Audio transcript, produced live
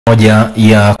moja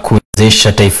ya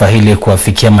kuwezesha taifa hili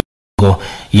kuafikia malengo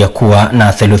ya kuwa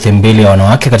na theluthi mbili ya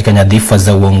wanawake katika nyadhifa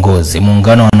za uongozi.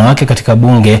 Muungano wa wanawake katika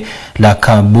bunge la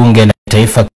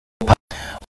taifa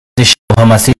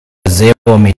kuhamasisha wazee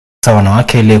wa mitaa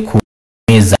wanawake ili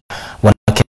kuhimiza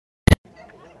wanawake.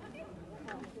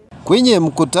 Kwenye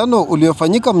mkutano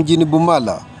uliofanyika mjini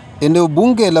Bumala, eneo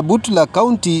bunge la Butula,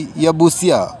 kaunti ya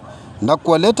Busia, na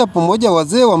kuwaleta pamoja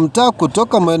wazee wa mtaa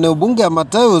kutoka maeneo bunge ya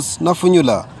Matayos na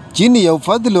Funyula, chini ya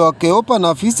ufadhili wa Keopa na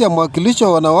afisi ya mwakilishi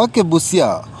wa wanawake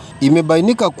Busia,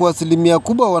 imebainika kuwa asilimia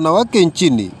kubwa wanawake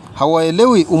nchini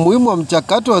hawaelewi umuhimu wa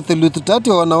mchakato wa theluthi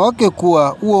tatu wa wanawake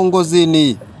kuwa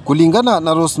uongozini. Kulingana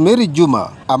na Rosemary Juma,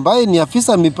 ambaye ni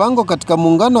afisa mipango katika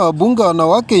muungano wa bunge wa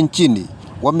wanawake nchini,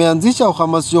 wameanzisha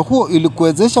uhamasisho huo ili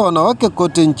kuwezesha wanawake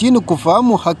kote nchini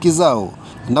kufahamu haki zao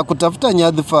na kutafuta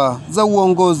nyadhifa za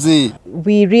uongozi.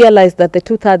 We realize that the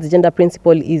 2/3 gender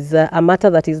principle is a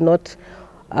matter that is not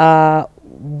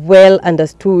well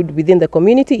understood within the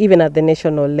community, even at the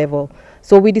national level.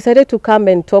 So we decided to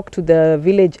come and talk to the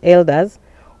village elders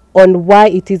on why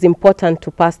it is important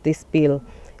to pass this bill.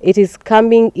 It is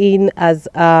coming in as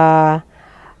a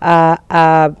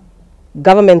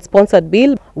government-sponsored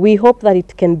bill. We hope that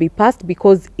it can be passed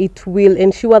because it will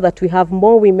ensure that we have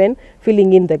more women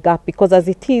filling in the gap, because as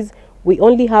it is, we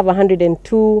only have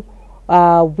 102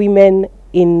 women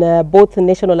in both the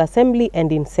National Assembly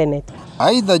and in Senate.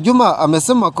 Aidha, Juma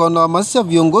amesema kwa wanahamasisha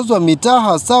viongozi wa mitaa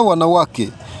hasa wanawake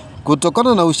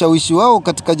kutokana na ushawishi wao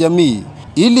katika jamii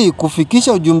ili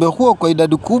kufikisha ujumbe huo kwa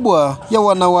idadi kubwa ya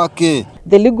wanawake.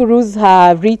 The legal rules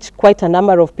have reached quite a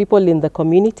number of people in the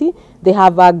community. They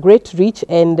have a great reach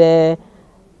and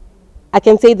I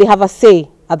can say they have a say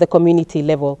at the community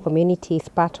level. Community is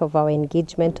part of our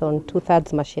engagement on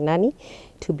 2/3 Mashinani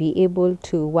to be able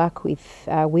to work with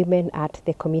women at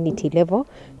the community level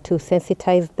to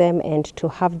sensitize them and to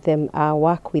have them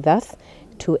work with us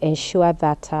to ensure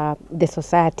that the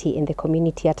society and the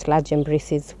community at large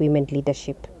embraces women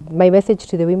leadership. My message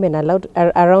to the women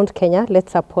around Kenya: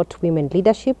 let's support women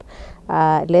leadership.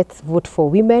 Let's vote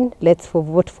for women. Let's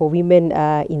vote for women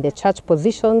in the church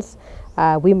positions,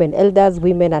 women elders,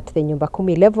 women at the nyumba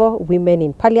kumi level, women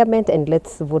in parliament, and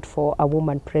let's vote for a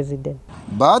woman president.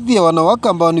 Baadhi ya wanawake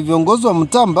ambao ni viongozi wa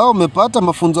mtaa ambao wamepata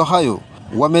mafunzo hayo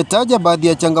wametaja baadhi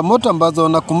ya changamoto ambazo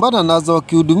wanakumbana nazo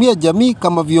wakihudumia jamii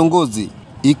kama viongozi,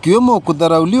 ikiwemo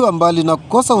kudharauliwa mbali na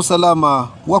kukosa usalama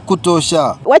wa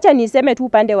kutosha. Wacha niseme tu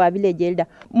upande wa village elder.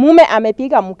 Mume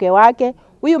amepiga mke wake,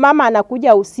 huyu mama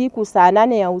anakuja usiku saa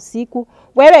 8 ya usiku.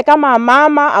 Wewe kama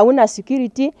mama hauna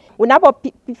security,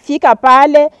 unapofika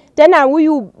pale tena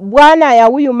huyu bwana ya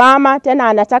huyu mama tena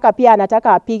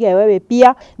anataka apige wewe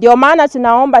pia. Ndio maana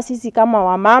tunaomba sisi kama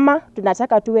wamama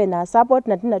tunataka tuwe na support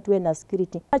na tena tuwe na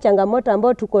security. Changamoto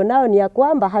ambayo tuko nao ni ya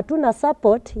kwamba hatuna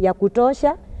support ya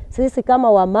kutosha. Sisi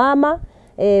kama wamama,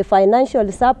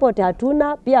 financial support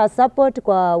hatuna, pia support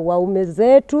kwa waume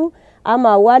zetu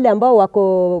ama wale ambao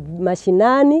wako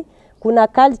mashinani. Kuna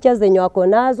cultures zenye wako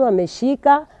nazo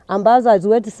wameshika ambazo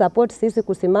haziwezi support sisi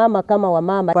kusimama kama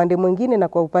wamama. Upande mwingine na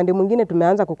kwa upande mwingine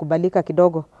tumeanza kukubalika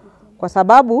kidogo, kwa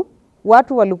sababu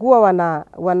watu walikuwa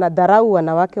wanadharau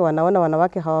wanawake, wanaona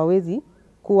wanawake hawawezi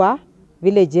kuwa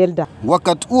village elder.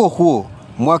 Wakati huo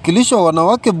mwakilishi wa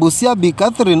wanawake Busia Bi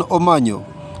Catherine Omanyo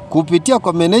kupitia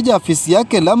kwa meneja afisi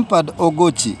yake Lampard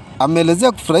Ogochi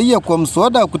ameelezea kufurahia kwa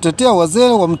mswada wa kutetea wazee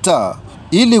wa mtaa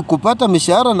ili kupata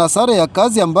mishahara na sare ya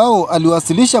kazi ambao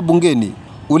aliwasilisha bungeni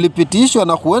ulipitishwa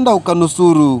na huenda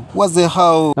ukanusuru wazee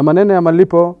hao. Na maneno ya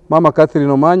malipo Mama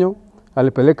Catherine Omanyo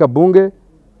alipeleka bunge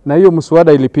na hiyo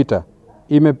mswada ilipita.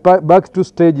 Back to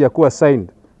stage ya kuwa signed.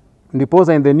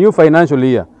 Ndiposa in the new financial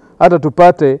year hata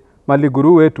tupate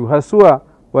maliguru wetu, haswa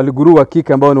waliguru wa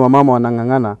kike ambao ni wamama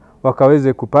wanangangana,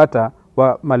 wakaweze kupata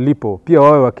malipo, pia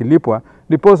wawe wakilipwa,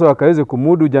 ndiposa wakaweze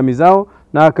kumudu jamii zao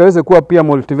na wakaweze kuwa pia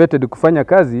motivated kufanya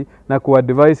kazi na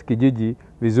kuadvise kijiji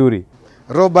vizuri.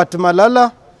 Robert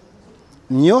Malala,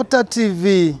 Nyota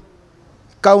TV,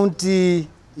 kaunti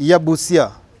ya Busia.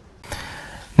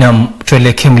 Na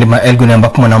tuelekee Mlima Elgon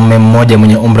ambapo mwanamume mmoja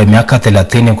mwenye umri wa miaka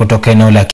 30 kutoka eneo la